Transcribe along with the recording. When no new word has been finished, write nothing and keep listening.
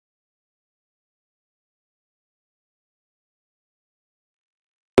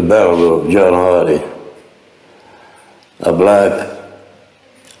Ballad of John Hardy, a black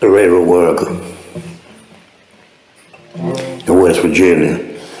railroad worker in West Virginia.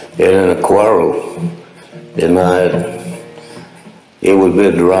 And in a quarrel that night, it was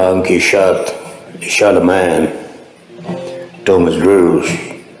been drunk, he shot a man, Thomas Drews.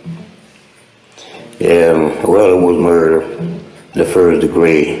 And well, it was murder, the first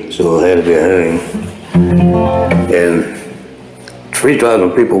degree, so it had to be hanged. And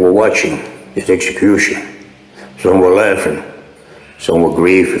 3,000 people were watching his execution. Some were laughing, some were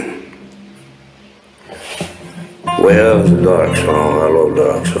grieving. Well, it's a dark song. I love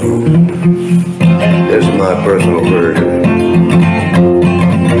dark songs. This is my personal version.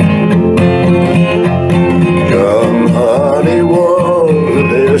 John Hardy was a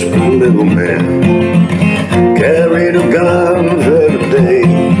desperate little man, carried a guns every day.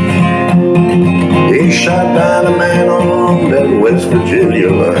 He shot down a man along that West Virginia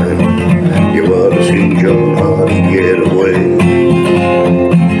line. You ought to see John Hardy get away.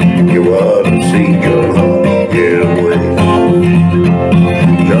 You ought to see John Hardy get away.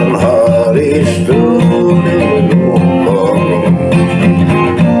 John Hardy stood in the barroom,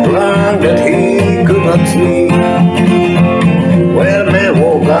 blind that he could not see. Well, the man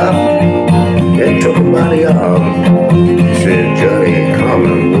woke up and took him by the arm. He said, Johnny, come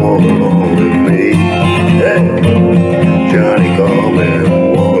and walk along with me. Hey, Johnny, come and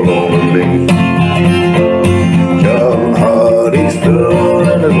walk along with me. John Hardy stood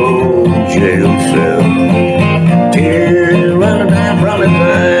in his old jail cell, tears running down from his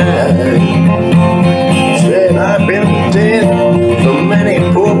eyes. Said, I've been dead for many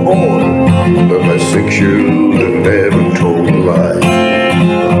poor boys, but my 6 shoes have never told a lie.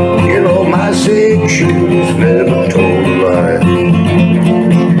 You know, my 6 shoes never told a lie.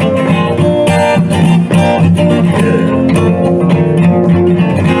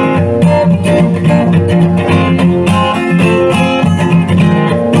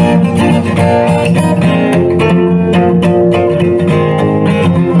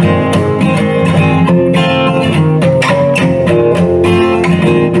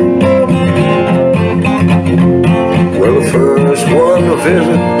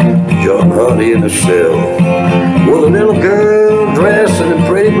 Visit John Hardy in his cell with a little girl dressed in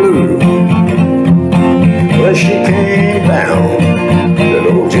pretty blue. Well, she came down that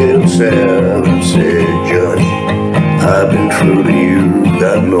old jail cell and said, Johnny, I've been true to you,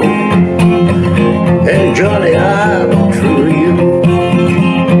 God knows. And Johnny, I've been true to you.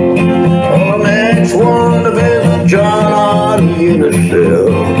 Oh, the next one to visit John Hardy in his cell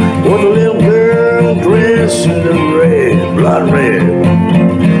was a little girl dressed in red, blood red.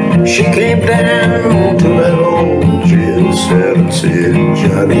 She came down to that old jail cell and said,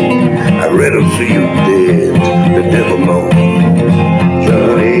 Johnny, I'd rather see you dead, the devil knows.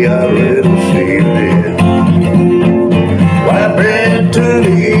 Johnny, I'd rather see you dead. Well, I've been to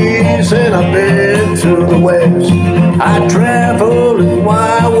the east and I've been to the west. I traveled this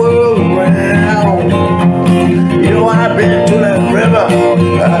wide world around. You know, I've been to that river,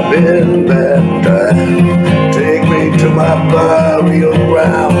 I've been baptized. Take me to my burial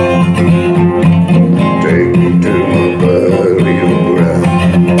ground. Take me to my burial ground.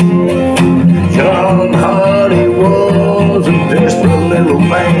 John Hardy was a desperate little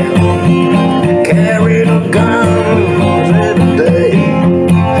man, carried a gun every day.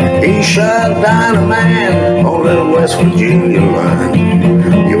 He shot down a man on that West Virginia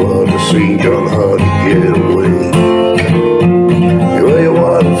line. You ought to see John Hardy get away. You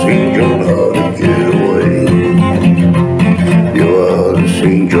ought to see John Hardy get away. You ought to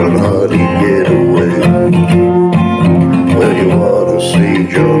see John Hardy get away. Well, you ought to see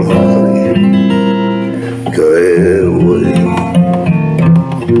John Hardy get away.